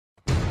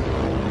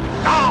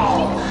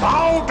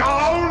Bow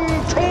down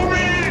to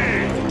me!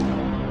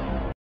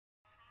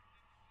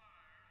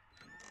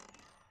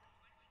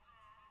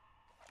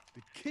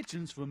 The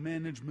kitchen's for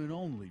management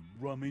only,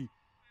 rummy.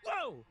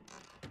 Whoa!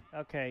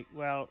 Okay,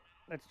 well,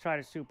 let's try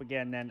the soup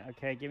again then.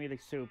 Okay, give me the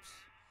soups.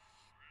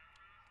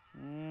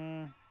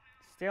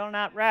 Still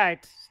not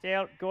right.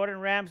 Still, Gordon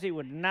Ramsay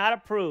would not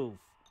approve.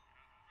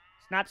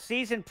 It's not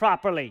seasoned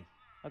properly.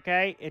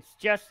 Okay? It's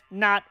just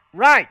not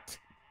right.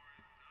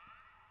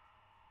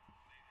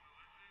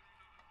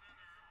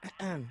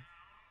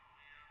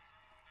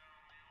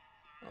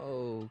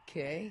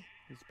 Okay.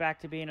 He's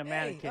back to being a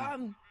mannequin.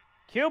 Hey,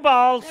 Cue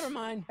balls! never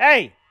mind.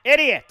 Hey,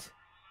 idiot!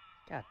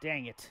 God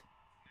dang it.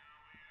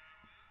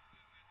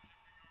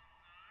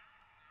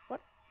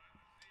 What?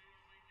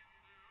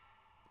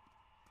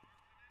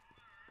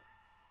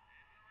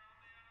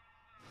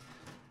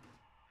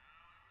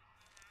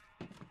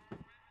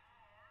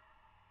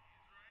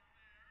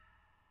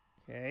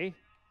 Okay.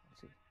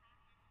 Let's see.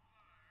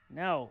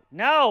 No.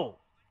 No!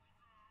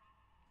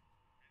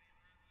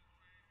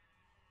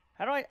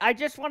 How do I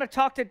just want to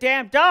talk to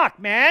damn Doc,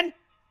 man!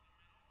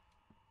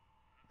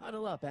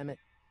 Huddle up, Emmett.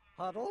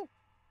 Huddle?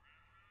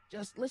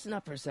 Just listen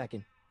up for a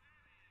second.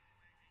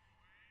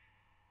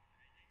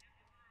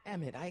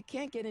 Emmett, I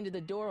can't get into the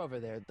door over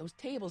there. Those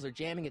tables are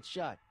jamming it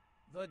shut.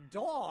 The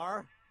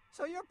door?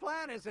 So your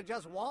plan is to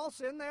just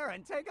waltz in there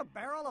and take a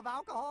barrel of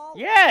alcohol?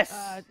 Yes!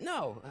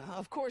 No,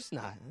 of course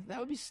not. That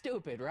would be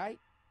stupid, right?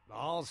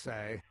 I'll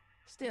say.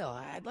 Still,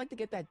 I'd like to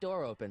get that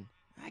door open.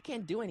 I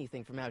can't do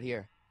anything from out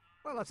here.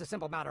 Well, it's a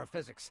simple matter of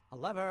physics. A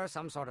lever,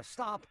 some sort of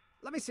stop.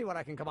 Let me see what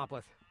I can come up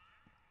with.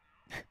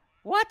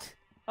 What?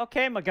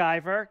 Okay,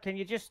 MacGyver, can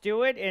you just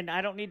do it? And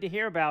I don't need to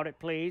hear about it,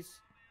 please.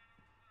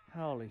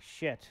 Holy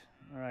shit.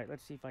 All right,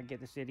 let's see if I can get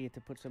this idiot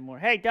to put some more.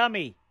 Hey,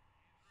 dummy!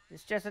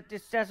 It's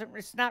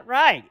not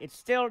right. It's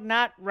still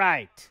not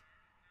right.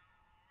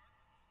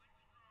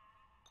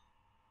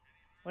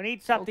 We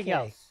need something Okay.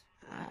 else.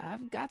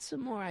 I've got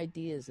some more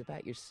ideas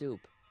about your soup.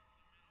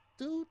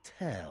 Do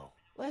tell.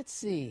 Let's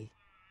see.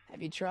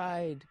 Have you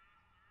tried...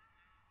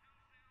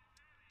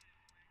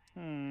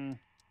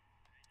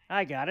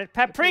 I got it.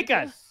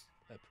 Paprikas!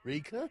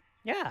 Paprika?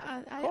 Yeah,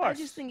 of I course.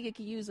 just think it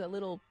could use a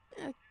little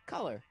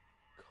color.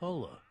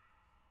 Color.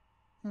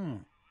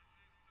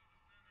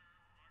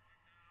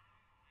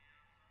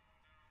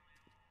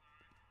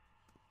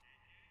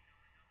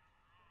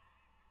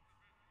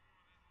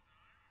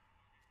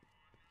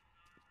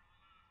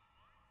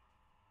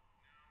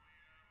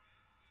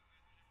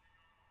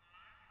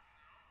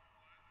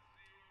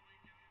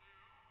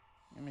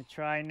 Let me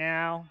try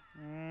now.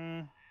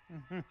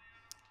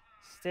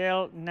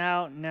 Still,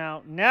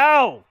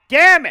 no!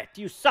 Damn it!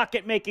 You suck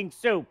at making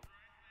soup!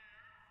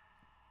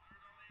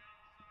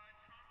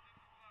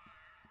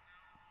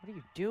 What are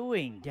you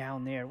doing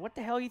down there? What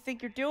the hell you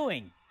think you're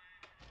doing?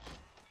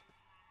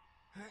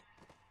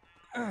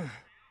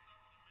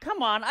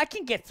 Come on, I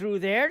can get through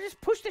there.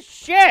 Just push the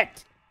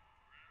shit!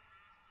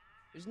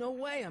 There's no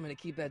way I'm gonna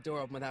keep that door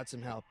open without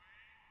some help.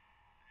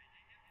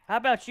 How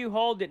about you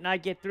hold it and I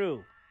get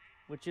through?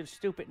 With your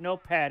stupid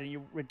notepad and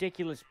your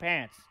ridiculous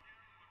pants.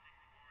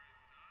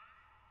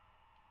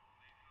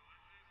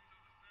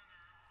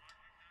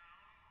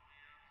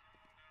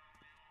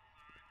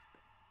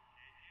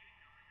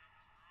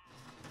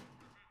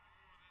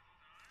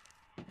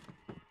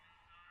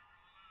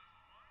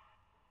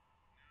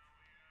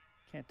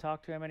 Can't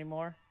talk to him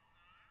anymore?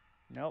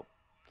 Nope,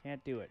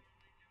 can't do it.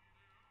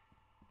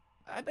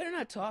 I better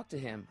not talk to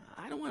him.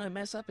 I don't want to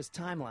mess up his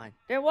timeline.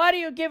 Then why do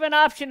you give an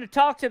option to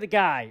talk to the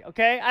guy,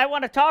 okay? I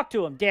want to talk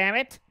to him, damn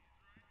it.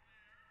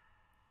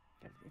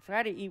 If I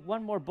had to eat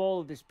one more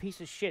bowl of this piece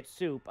of shit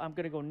soup, I'm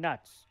going to go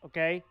nuts,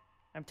 okay?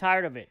 I'm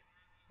tired of it.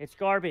 It's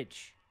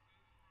garbage.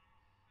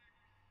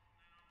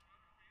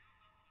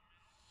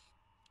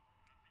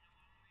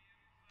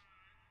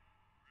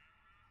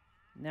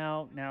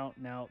 No.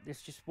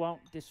 This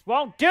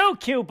won't do,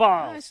 cue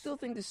balls. I still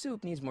think the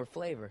soup needs more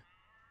flavor.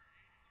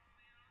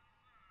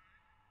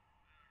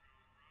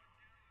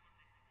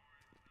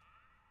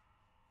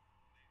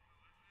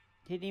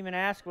 He didn't even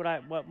ask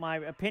what my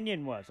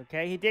opinion was,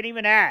 okay? He didn't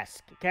even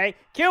ask, okay?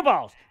 Cue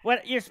balls.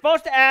 What you're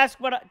supposed to ask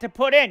what to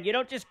put in. You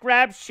don't just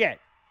grab shit.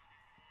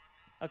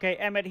 Okay,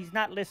 Emmett, he's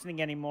not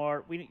listening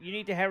anymore. You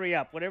need to hurry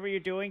up. Whatever you're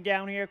doing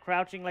down here,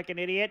 crouching like an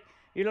idiot,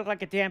 you look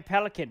like a damn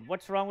pelican.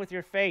 What's wrong with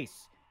your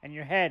face and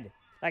your head?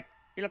 Like,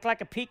 you look like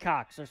a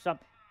peacock's or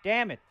something.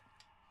 Damn it.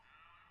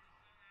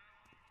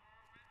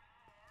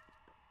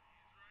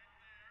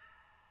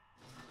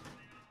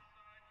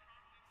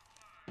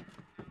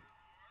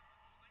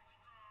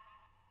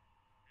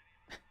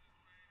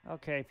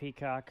 Okay,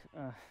 peacock.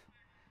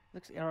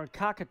 Looks or a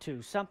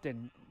cockatoo,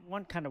 something.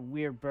 One kind of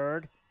weird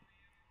bird.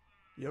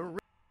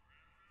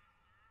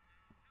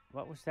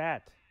 What was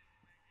that?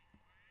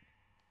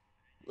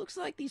 Looks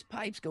like these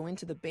pipes go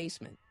into the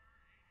basement.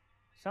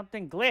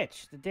 Something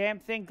glitched. The damn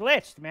thing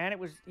glitched, man.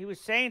 He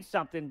was saying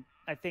something,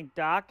 I think,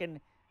 Doc,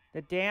 and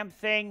the damn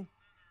thing.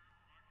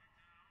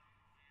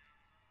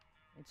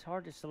 It's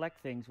hard to select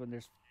things when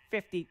there's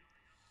 50.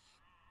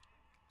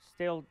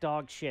 still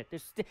dog shit.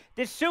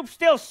 This soup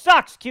still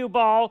sucks, cue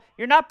ball.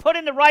 You're not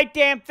putting the right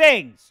damn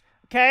things,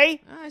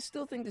 okay? I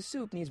still think the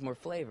soup needs more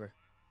flavor.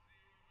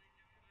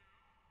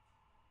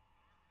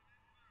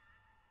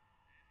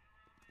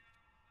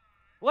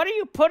 What are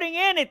you putting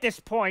in at this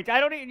point? I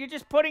don't even, you're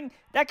just putting,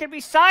 that could be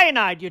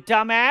cyanide, you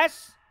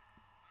dumbass.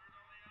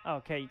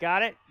 Okay, you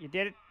got it? You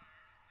did it?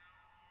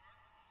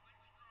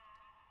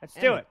 Let's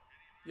do it.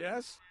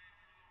 Yes?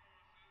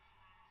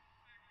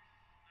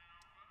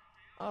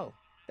 Oh,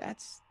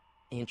 that's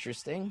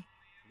interesting.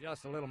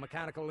 Just a little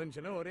mechanical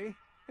ingenuity.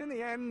 In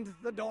the end,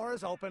 the door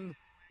is open.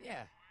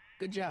 Yeah,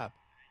 good job.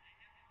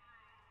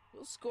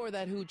 We'll score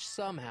that hooch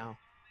somehow.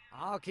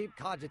 I'll keep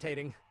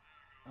cogitating.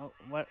 Oh,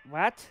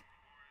 what?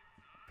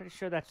 Pretty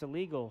sure that's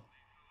illegal.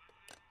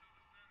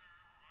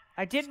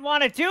 I didn't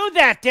want to do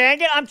that,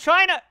 dang it! I'm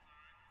trying to...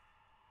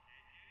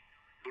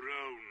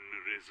 Brown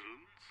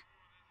residents.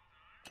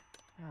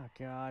 Oh,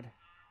 God.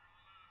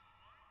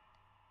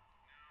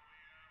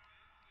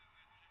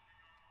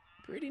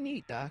 Pretty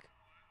neat, Doc.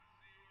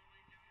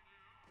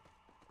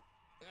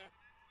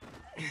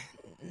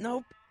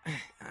 Nope.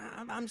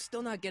 I'm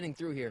still not getting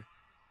through here.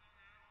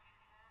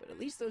 But at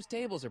least those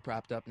tables are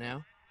propped up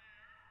now.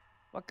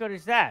 What good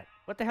is that?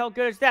 What the hell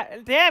good is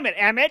that? Damn it,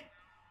 Emmett!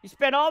 You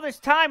spent all this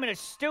time and a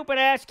stupid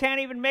ass can't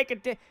even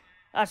make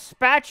a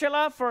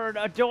spatula for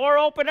a door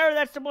opener?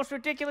 That's the most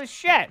ridiculous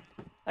shit.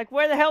 Like,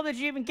 where the hell did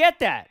you even get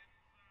that?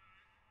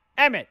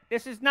 Emmett,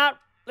 this is not...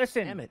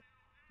 Listen. Emmett,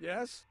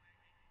 Yes?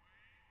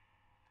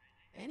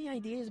 any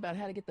ideas about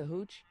how to get the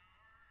hooch?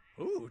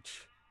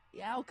 Hooch?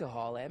 The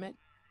alcohol, Emmett.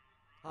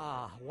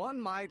 One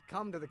might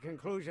come to the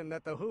conclusion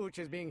that the hooch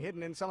is being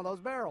hidden in some of those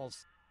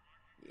barrels.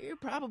 You're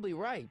probably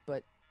right,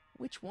 but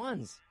which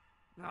ones?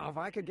 Now, if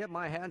I could get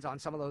my hands on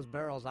some of those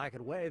barrels, I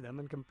could weigh them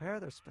and compare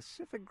their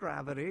specific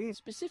gravity.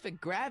 Specific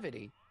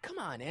gravity? Come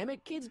on,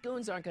 Emmett. Kids'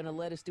 goons aren't going to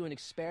let us do an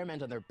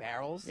experiment on their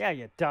barrels. Yeah,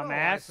 you Oh, I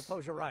dumbass.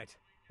 suppose you're right.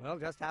 We'll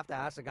just have to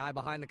ask the guy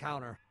behind the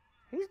counter.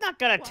 He's not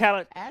gonna Well, tell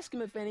it. Ask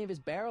him if any of his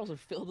barrels are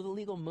filled with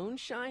illegal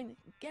moonshine.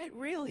 Get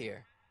real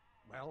here.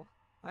 Well,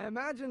 I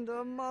imagined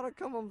a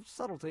modicum of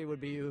subtlety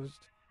would be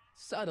used.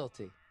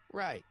 Subtlety.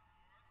 Right.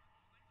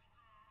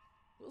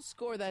 We'll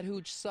score that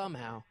hooch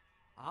somehow.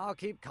 I'll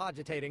keep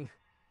cogitating.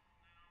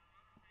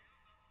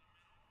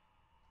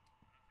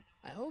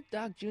 I hope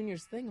Doc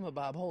Jr.'s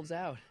thingamabob holds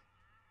out.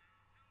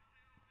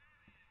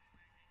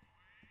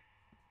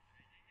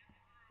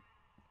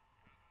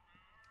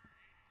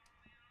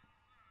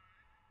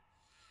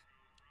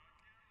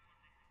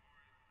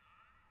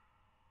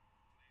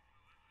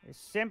 It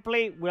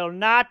simply will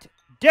not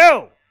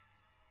do.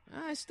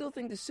 I still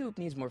think the soup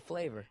needs more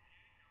flavor.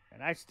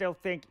 And I still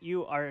think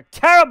you are a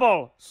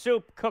terrible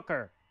soup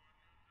cooker.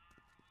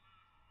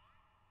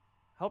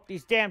 Hope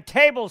these damn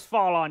tables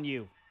fall on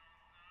you.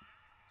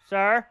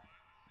 Sir?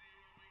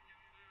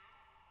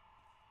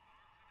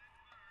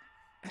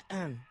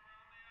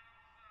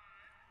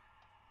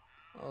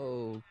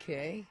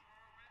 Okay.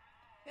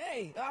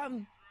 Hey,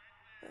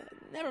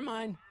 never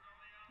mind.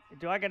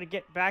 Do I gotta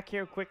get back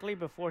here quickly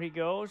before he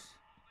goes?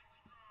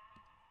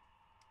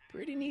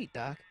 Pretty neat,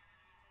 Doc.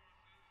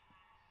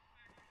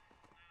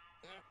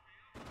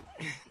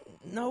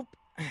 Nope.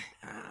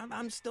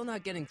 I'm still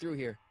not getting through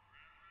here.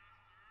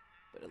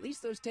 But at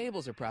least those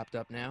tables are propped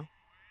up now.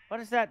 What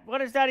does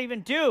that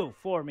even do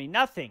for me?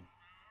 Nothing.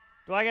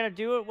 Do I gotta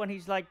do it when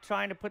he's like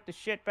trying to put the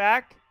shit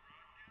back?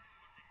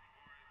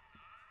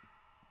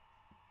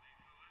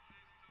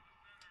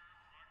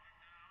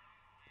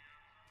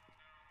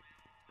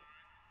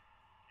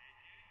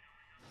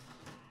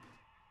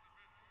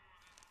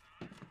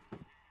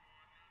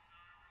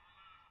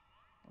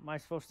 Am I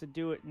supposed to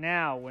do it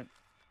now when...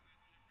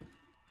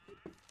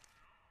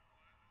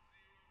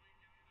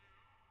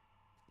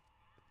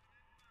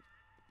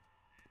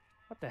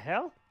 What the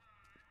hell?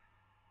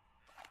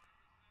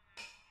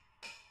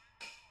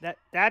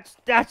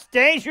 That's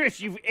dangerous,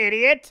 you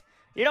idiot!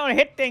 You don't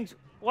hit things...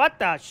 What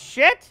the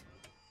shit?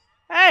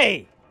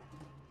 Hey!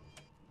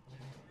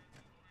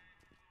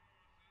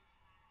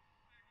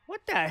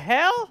 What the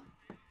hell?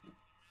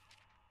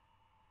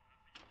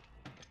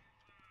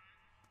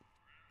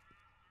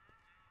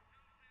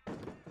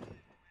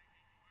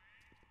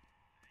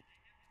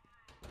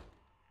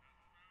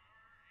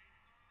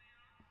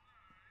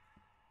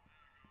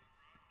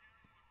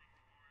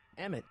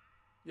 Emmett,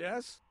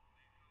 Yes?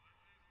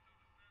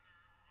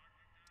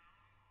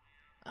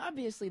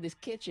 obviously this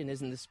kitchen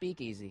isn't the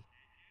speakeasy.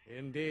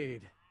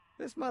 Indeed.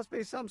 This must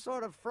be some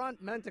sort of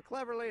front meant to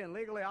cleverly and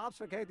legally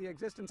obfuscate the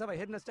existence of a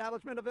hidden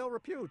establishment of ill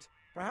repute.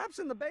 Perhaps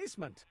in the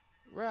basement.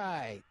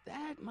 Right,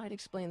 that might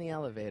explain the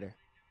elevator.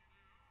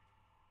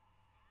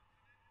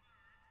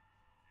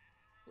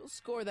 We'll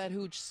score that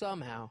hooch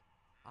somehow.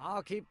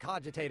 I'll keep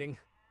cogitating.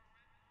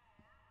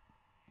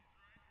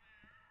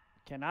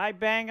 Can I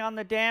bang on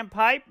the damn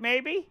pipe,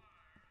 maybe?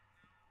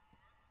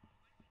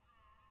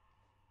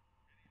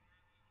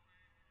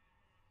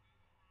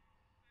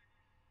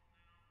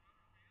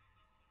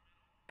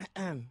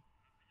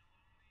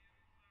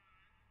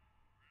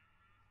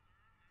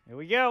 Here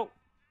we go.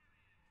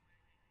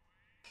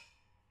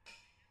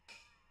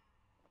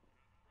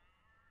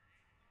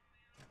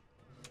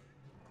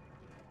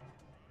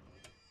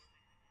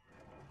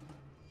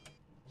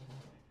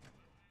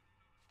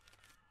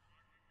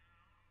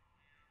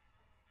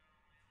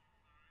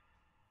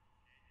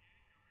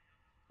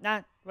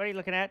 Nah, what are you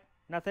looking at?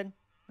 Nothing.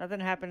 Nothing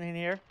happening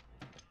here.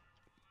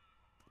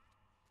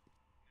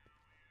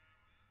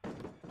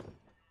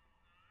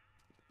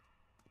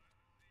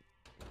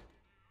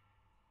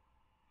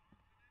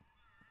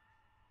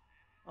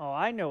 Oh,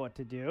 I know what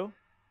to do.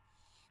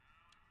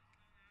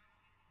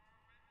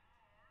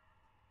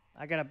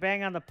 I gotta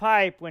bang on the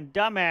pipe when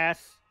dumbass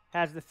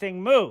has the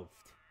thing moved.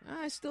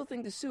 I still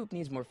think the soup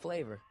needs more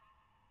flavor.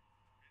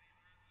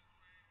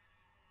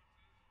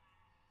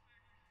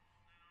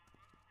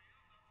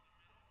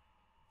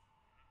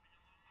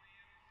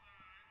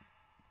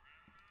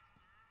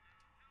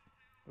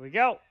 Here we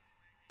go.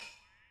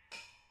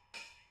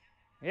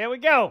 Here we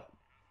go.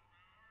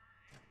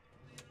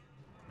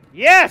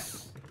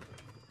 Yes!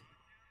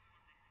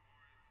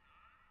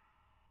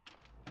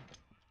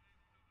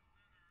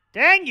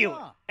 Dang you,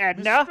 Ah,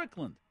 Edna. Miss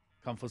Strickland,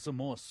 come for some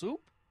more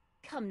soup?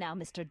 Come now,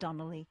 Mr.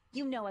 Donnelly.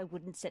 You know I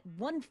wouldn't set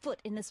one foot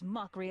in this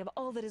mockery of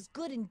all that is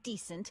good and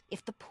decent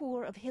if the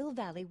poor of Hill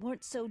Valley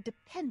weren't so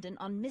dependent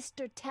on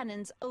Mr.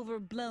 Tennant's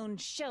overblown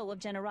show of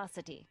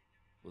generosity.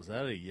 Was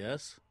that a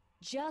yes?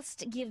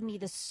 Just give me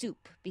the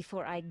soup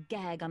before I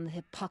gag on the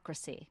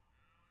hypocrisy.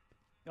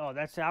 Oh,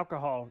 that's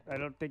alcohol. I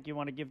don't think you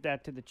want to give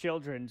that to the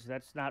children's.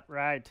 That's not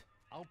right.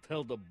 I'll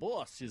tell the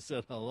boss you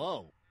said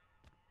hello.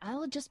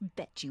 I'll just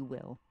bet you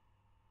will.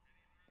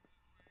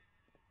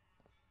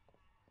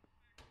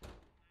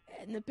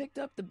 Edna picked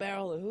up the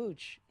barrel of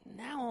hooch.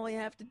 Now all I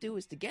have to do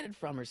is to get it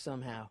from her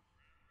somehow.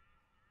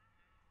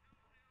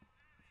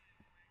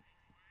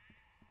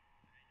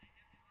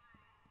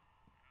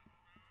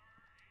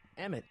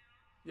 Emmett,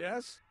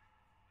 Yes?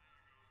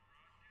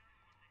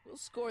 we'll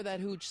score that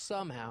hooch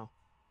somehow.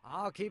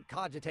 I'll keep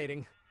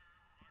cogitating.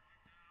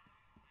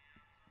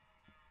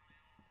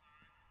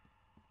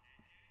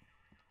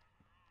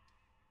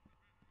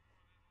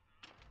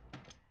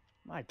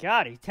 My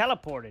God, he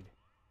teleported.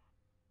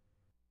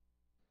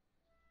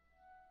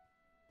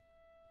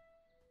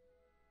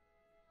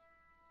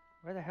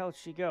 Where the hell did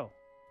she go?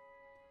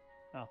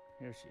 Oh,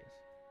 here she is.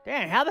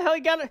 Damn, how the hell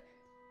he got a...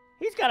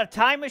 He's got a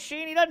time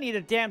machine. He doesn't need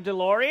a damn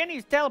DeLorean.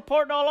 He's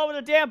teleporting all over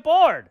the damn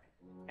board.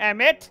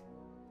 Emmett.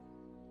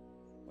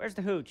 Where's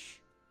the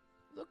hooch?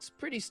 Looks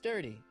pretty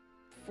sturdy.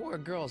 For a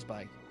girl's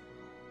bike.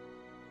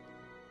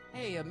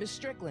 Hey, Miss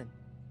Strickland.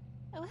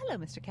 Oh, hello,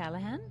 Mr.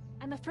 Callahan.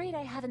 I'm afraid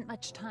I haven't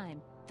much time.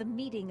 The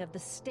meeting of the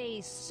Stay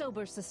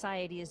Sober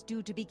Society is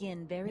due to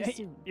begin very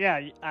soon.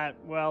 Yeah,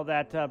 well,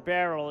 that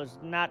barrel is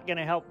not going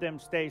to help them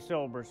stay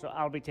sober, so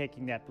I'll be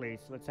taking that, please.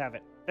 Let's have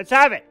it. Let's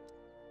have it!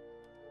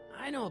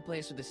 I know a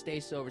place where the Stay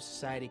Sober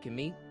Society can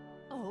meet.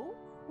 Oh,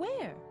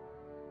 where?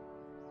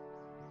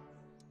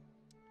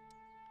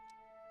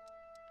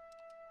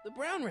 The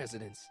Brown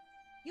residence.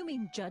 You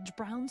mean Judge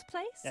Brown's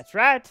place? That's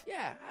right.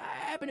 Yeah,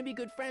 I happen to be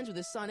good friends with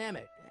his son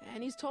Emmett,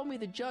 and he's told me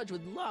the judge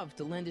would love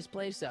to lend his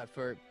place out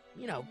for,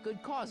 you know,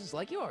 good causes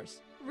like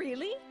yours.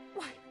 Really?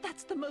 Why,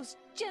 that's the most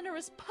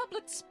generous,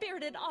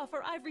 public-spirited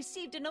offer I've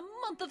received in a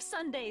month of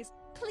Sundays.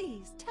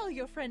 Please tell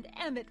your friend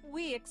Emmett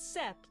we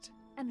accept.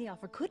 And the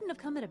offer couldn't have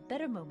come at a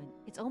better moment.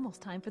 It's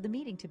almost time for the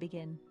meeting to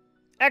begin.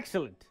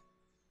 Excellent.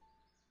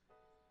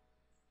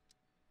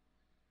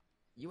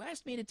 You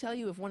asked me to tell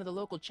you if one of the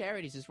local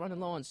charities is running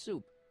low on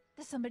soup.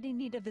 Does somebody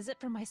need a visit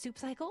from my soup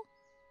cycle?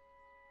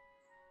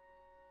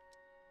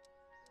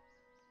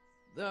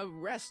 The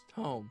rest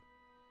home.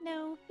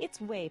 No,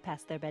 it's way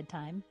past their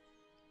bedtime.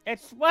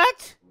 It's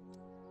what?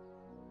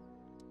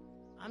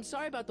 I'm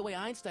sorry about the way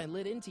Einstein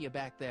lit into you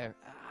back there.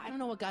 I don't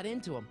know what got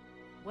into him.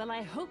 Well,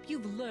 I hope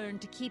you've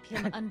learned to keep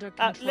him under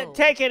control.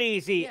 Take it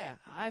easy, Yeah,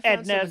 I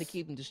found someone to Edna's.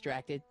 keep him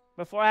distracted.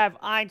 Before I have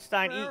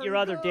Einstein eat Very your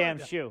other good. damn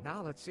shoe.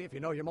 Now let's see if you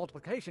know your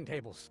multiplication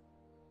tables.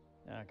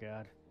 Oh,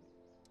 God.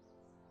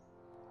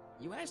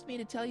 You asked me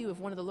to tell you if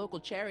one of the local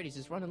charities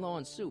is running low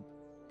on soup.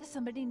 Does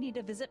somebody need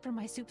a visit from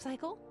my soup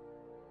cycle?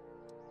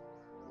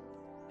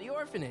 The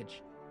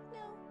orphanage. No,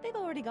 they've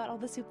already got all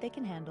the soup they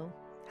can handle.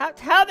 How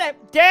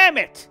that... Damn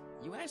it!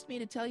 You asked me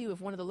to tell you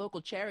if one of the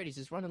local charities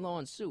is running low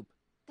on soup.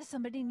 Does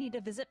somebody need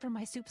a visit from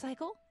my soup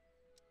cycle?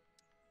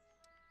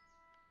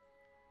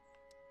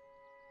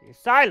 The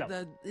asylum.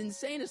 The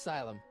insane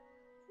asylum.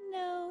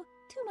 No,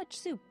 too much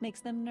soup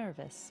makes them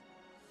nervous.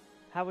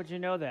 How would you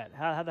know that?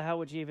 How the hell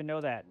would you even know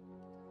that?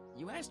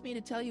 You asked me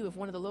to tell you if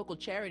one of the local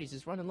charities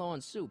is running low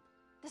on soup.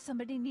 Does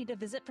somebody need a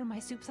visit from my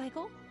soup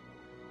cycle?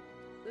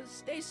 The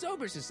Stay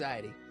Sober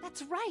Society.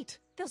 That's right!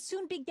 They'll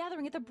soon be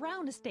gathering at the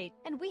Brown estate,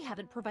 and we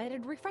haven't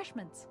provided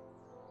refreshments.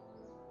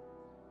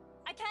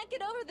 I can't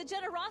get over the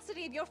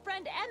generosity of your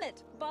friend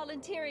Emmett,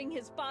 volunteering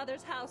his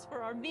father's house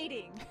for our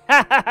meeting.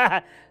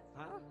 Huh?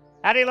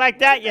 How do you like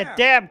that, Right you there.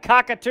 damn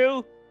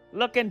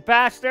cockatoo-looking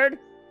bastard?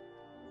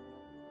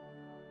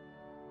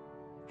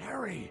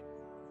 Harry,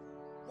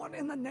 what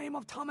in the name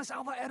of Thomas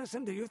Alva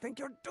Edison do you think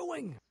you're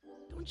doing?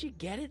 Don't you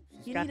get it?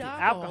 You got need the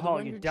alcohol, alcohol, to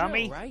run you your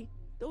dummy. drill, right?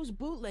 Those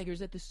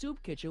bootleggers at the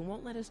soup kitchen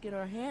won't let us get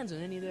our hands on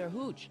any of their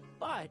hooch.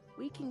 But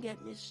we can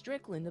get Miss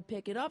Strickland to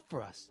pick it up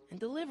for us and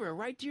deliver it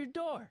right to your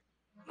door.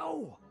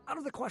 No, out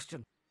of the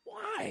question.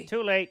 Why?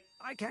 Too late.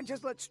 I can't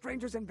just let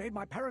strangers invade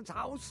my parents'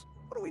 house.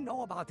 What do we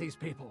know about these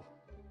people?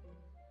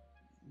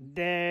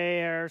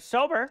 They're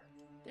sober.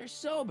 They're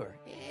sober.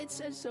 It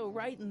says so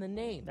right in the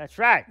name. That's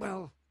right.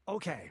 Well,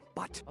 okay,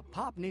 but a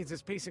Pop needs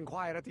his peace and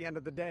quiet at the end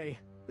of the day.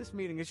 This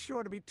meeting is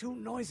sure to be too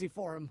noisy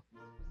for him.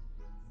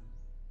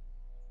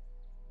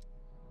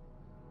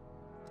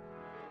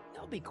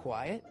 They'll be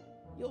quiet.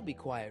 You'll be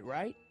quiet,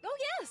 right? Oh,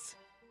 yes!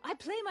 I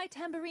play my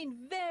tambourine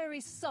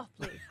very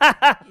softly.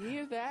 You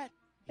hear that?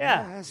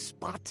 Yeah. Yes,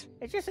 but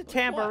It's just a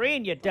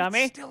tambourine, you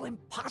dummy. it's still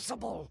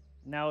impossible.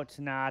 No, it's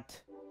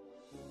not.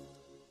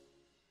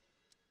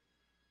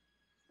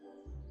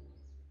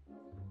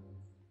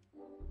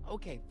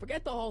 Okay,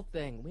 forget the whole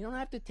thing. We don't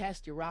have to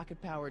test your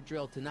rocket-powered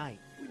drill tonight.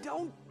 We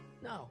don't.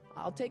 No,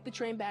 I'll take the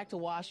train back to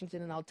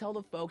Washington and I'll tell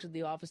the folks at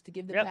the office to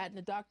give the Yep. patent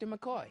to Dr.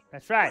 McCoy.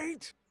 That's right.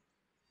 Wait.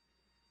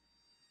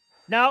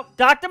 No,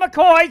 Dr.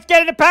 McCoy's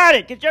getting the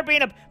patent because you're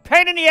being a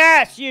pain in the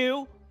ass,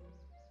 you.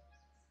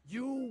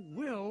 You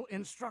will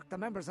instruct the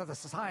members of the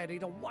society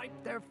to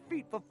wipe their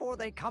feet before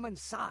they come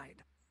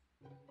inside.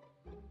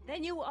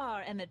 Then you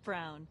are Emmett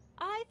Brown.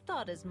 I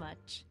thought as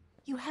much.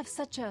 You have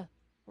such a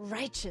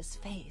righteous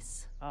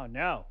face. Oh,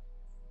 no.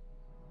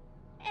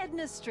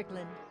 Edna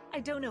Strickland, I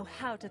don't know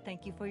how to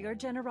thank you for your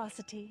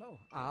generosity.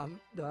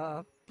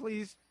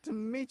 Pleased to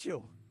meet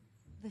you.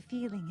 The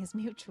feeling is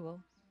mutual.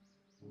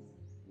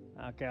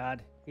 Oh,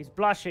 God. He's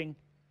blushing.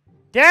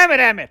 Damn it,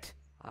 Emmett.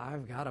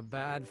 I've got a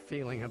bad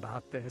feeling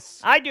about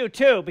this. I do,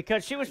 too,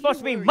 because she was supposed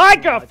to be worry my too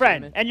much,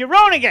 girlfriend, Emmett. and you're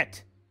ruining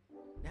it.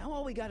 Now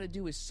all we gotta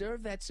do is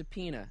serve that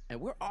subpoena, and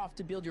we're off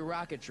to build your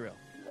rocket drill.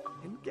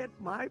 And get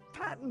my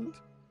patent.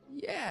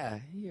 Yeah,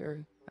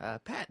 your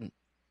patent.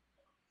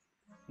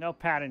 No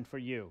patent for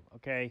you,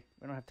 okay?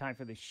 We don't have time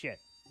for this shit.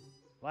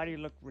 Why do you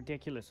look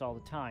ridiculous all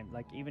the time?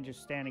 Like, even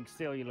just standing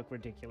still, you look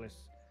ridiculous.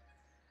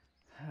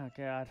 Oh,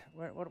 God.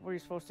 What were you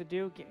supposed to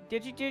do?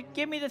 Did you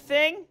give me the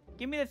thing?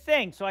 Give me the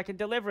thing so I can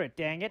deliver it,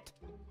 dang it.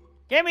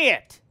 Give me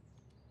it!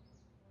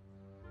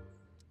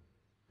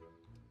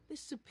 This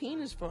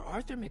subpoena's for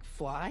Arthur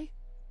McFly?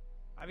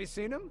 Have you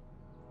seen him?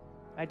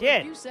 I A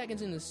did. few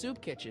seconds in the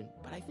soup kitchen,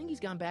 but I think he's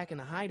gone back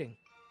into hiding.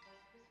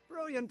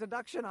 Brilliant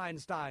deduction,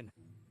 Einstein.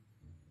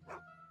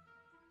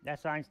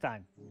 That's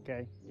Einstein,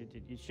 okay?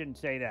 You shouldn't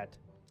say that.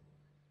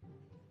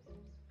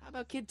 How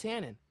about Kid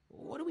Tannen?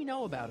 What do we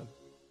know about him?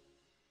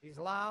 He's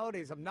loud,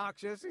 he's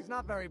obnoxious, he's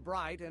not very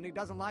bright, and he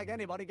doesn't like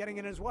anybody getting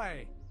in his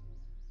way.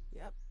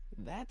 Yep,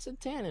 that's a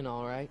Tannen,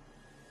 all right.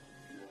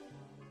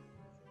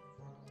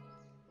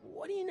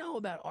 What do you know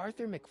about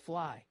Arthur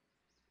McFly?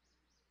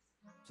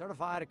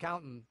 Certified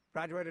accountant,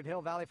 graduated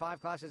Hill Valley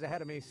 5 classes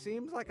ahead of me.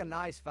 Seems like a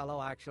nice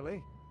fellow,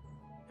 actually.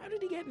 How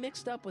did he get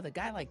mixed up with a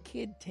guy like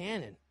Kid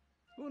Tannen?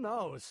 Who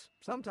knows?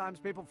 Sometimes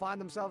people find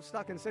themselves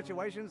stuck in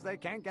situations they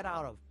can't get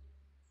out of.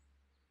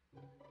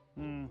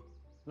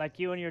 Like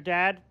you and your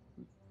dad,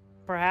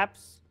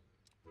 perhaps?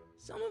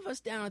 Some of us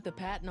down at the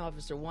patent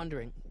office are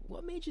wondering,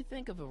 what made you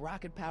think of a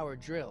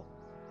rocket-powered drill?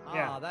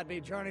 Yeah. Ah, that'd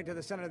be Journey to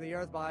the Center of the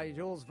Earth by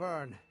Jules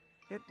Verne.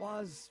 It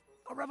was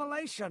a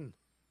revelation.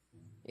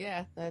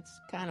 Yeah,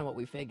 that's kind of what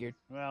we figured.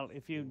 Well,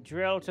 if you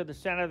drill to the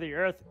center of the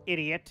earth,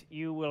 idiot,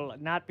 you will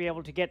not be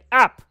able to get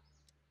up.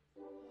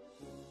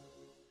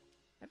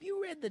 Have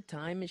you read The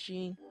Time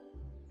Machine?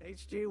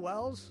 H.G.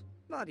 Wells?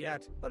 Not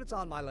yet, but it's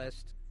on my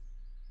list.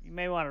 You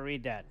may want to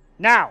read that.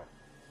 Now!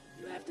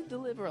 You have to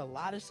deliver a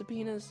lot of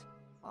subpoenas?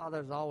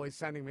 Father's always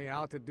sending me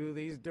out to do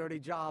these dirty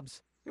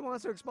jobs. He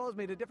wants to expose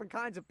me to different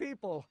kinds of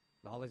people.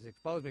 All he's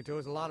exposed me to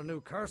is a lot of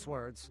new curse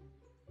words.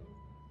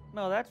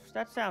 No, that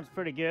sounds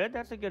pretty good.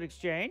 That's a good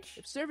exchange.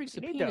 If serving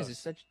You need subpoenas those. is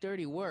such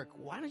dirty work,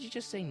 why don't you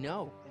just say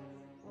no?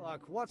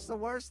 Look, what's the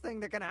worst thing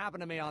that can happen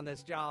to me on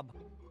this job?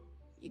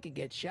 You could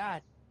get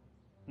shot.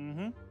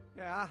 Mm-hmm.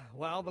 Yeah,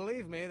 well,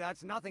 believe me,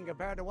 that's nothing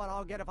compared to what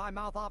I'll get if I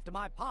mouth off to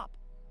my pop.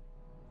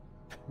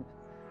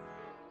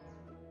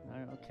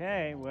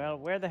 Okay, well,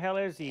 where the hell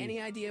is he? Any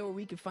idea where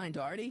we could find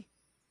Artie?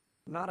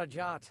 Not a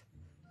jot.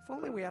 If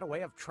only we had a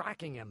way of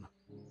tracking him.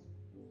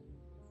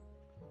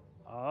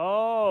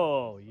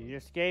 Oh, you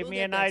just gave We'll me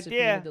get an that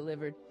subpoena idea.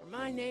 delivered.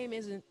 My name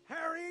isn't...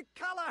 Harry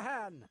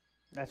Callahan!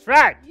 That's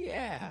right.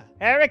 Yeah.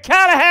 Harry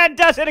Callahan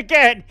does it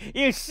again.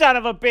 You son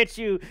of a bitch,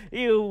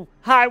 you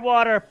high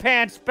water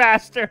pants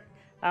bastard.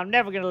 I'm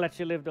never going to let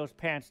you live those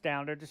pants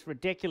down. They're just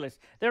ridiculous.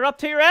 They're up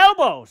to your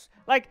elbows.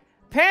 Like,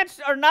 pants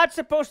are not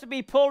supposed to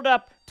be pulled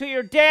up to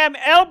your damn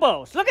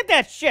elbows. Look at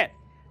that shit.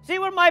 See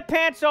where my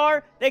pants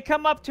are? They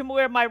come up to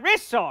where my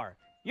wrists are.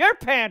 Your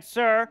pants,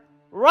 sir,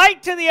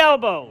 right to the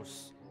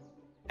elbows.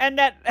 And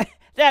that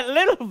that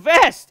little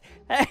vest,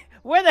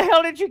 where the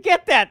hell did you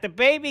get that? The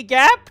Baby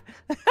Gap?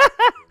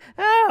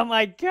 Oh,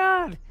 my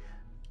God.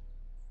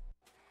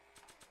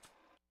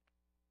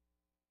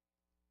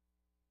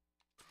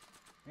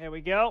 There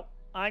we go.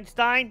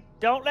 Einstein,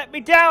 don't let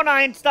me down, Hey,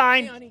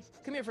 Einstein. honey,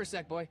 come here for a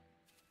sec, boy.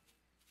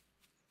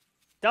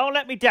 Don't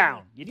let me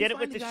down. You did it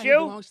find with the guy who shoe?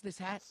 belongs to this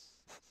hat?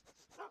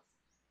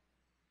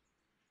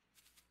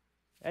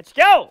 Let's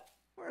go.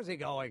 Where's he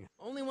going?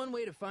 Only one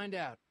way to find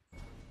out.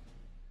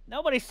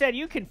 Nobody said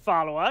you can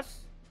follow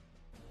us.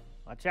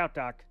 Watch out,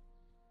 Doc.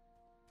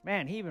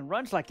 Man, he even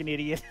runs like an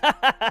idiot.